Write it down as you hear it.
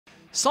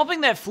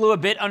Something that flew a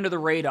bit under the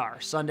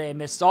radar Sunday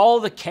amidst all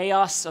the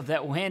chaos of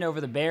that win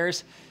over the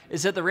Bears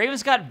is that the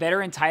Ravens got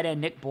veteran tight end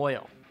Nick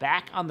Boyle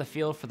back on the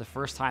field for the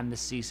first time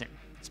this season.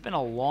 It's been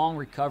a long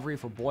recovery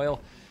for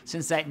Boyle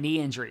since that knee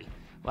injury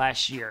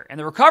last year, and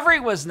the recovery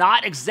was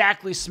not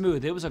exactly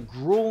smooth. It was a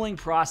grueling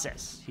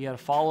process. He had a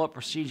follow-up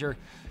procedure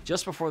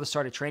just before the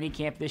start of training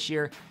camp this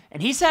year,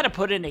 and he's had to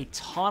put in a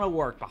ton of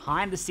work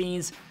behind the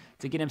scenes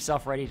to get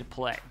himself ready to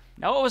play.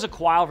 Now, it was a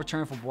quiet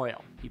return for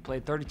Boyle. He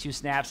played 32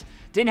 snaps,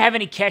 didn't have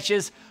any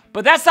catches,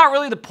 but that's not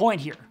really the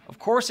point here. Of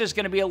course, there's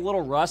going to be a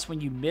little rust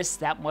when you miss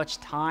that much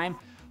time,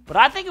 but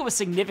I think it was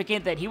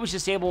significant that he was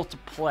just able to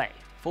play.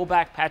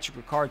 Fullback Patrick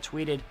Ricard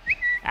tweeted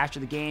after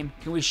the game,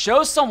 "Can we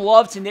show some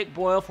love to Nick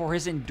Boyle for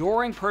his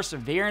enduring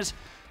perseverance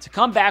to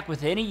come back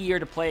within a year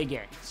to play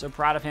again? So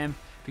proud of him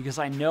because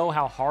I know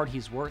how hard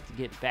he's worked to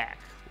get back.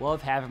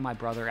 Love having my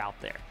brother out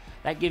there."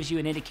 That gives you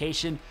an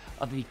indication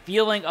of the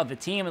feeling of the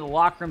team in the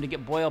locker room to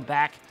get Boyle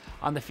back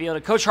on the field.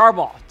 And Coach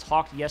Harbaugh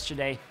talked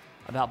yesterday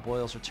about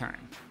Boyle's return.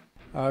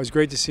 It was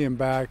great to see him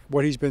back.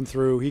 What he's been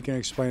through, he can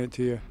explain it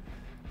to you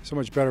so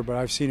much better. But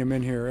I've seen him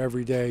in here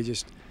every day,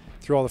 just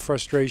through all the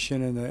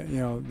frustration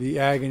and the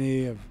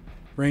agony of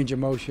range of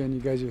motion.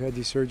 You guys have had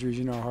these surgeries,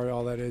 you know how hard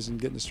all that is, and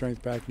getting the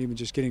strength back, and even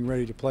just getting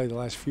ready to play the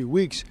last few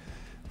weeks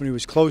when he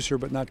was closer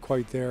but not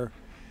quite there.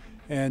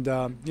 And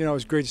it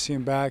was great to see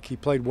him back. He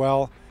played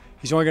well.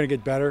 He's only going to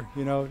get better.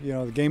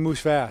 The game moves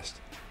fast,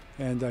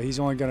 and he's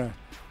only going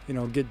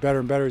to, get better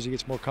and better as he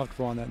gets more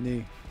comfortable on that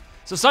knee.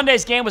 So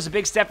Sunday's game was a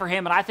big step for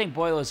him, and I think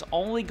Boyle is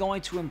only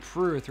going to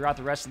improve throughout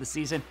the rest of the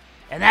season,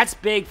 and that's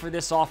big for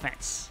this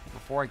offense.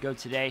 Before I go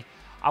today,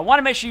 I want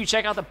to make sure you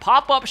check out the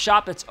pop-up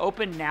shop that's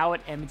open now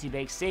at M&T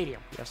Bank Stadium.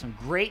 We have some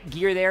great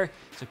gear there.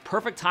 It's a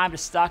perfect time to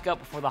stock up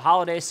before the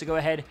holidays, so go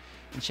ahead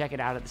and check it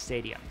out at the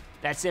stadium.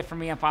 That's it for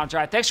me on Final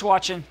Drive. Thanks for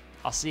watching.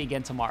 I'll see you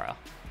again tomorrow.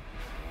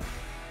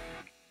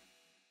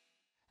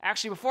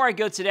 Actually, before I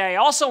go today, I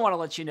also want to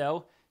let you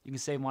know you can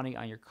save money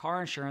on your car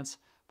insurance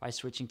by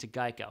switching to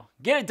Geico.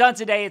 Get it done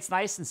today. It's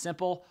nice and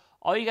simple.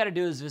 All you got to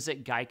do is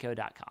visit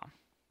geico.com.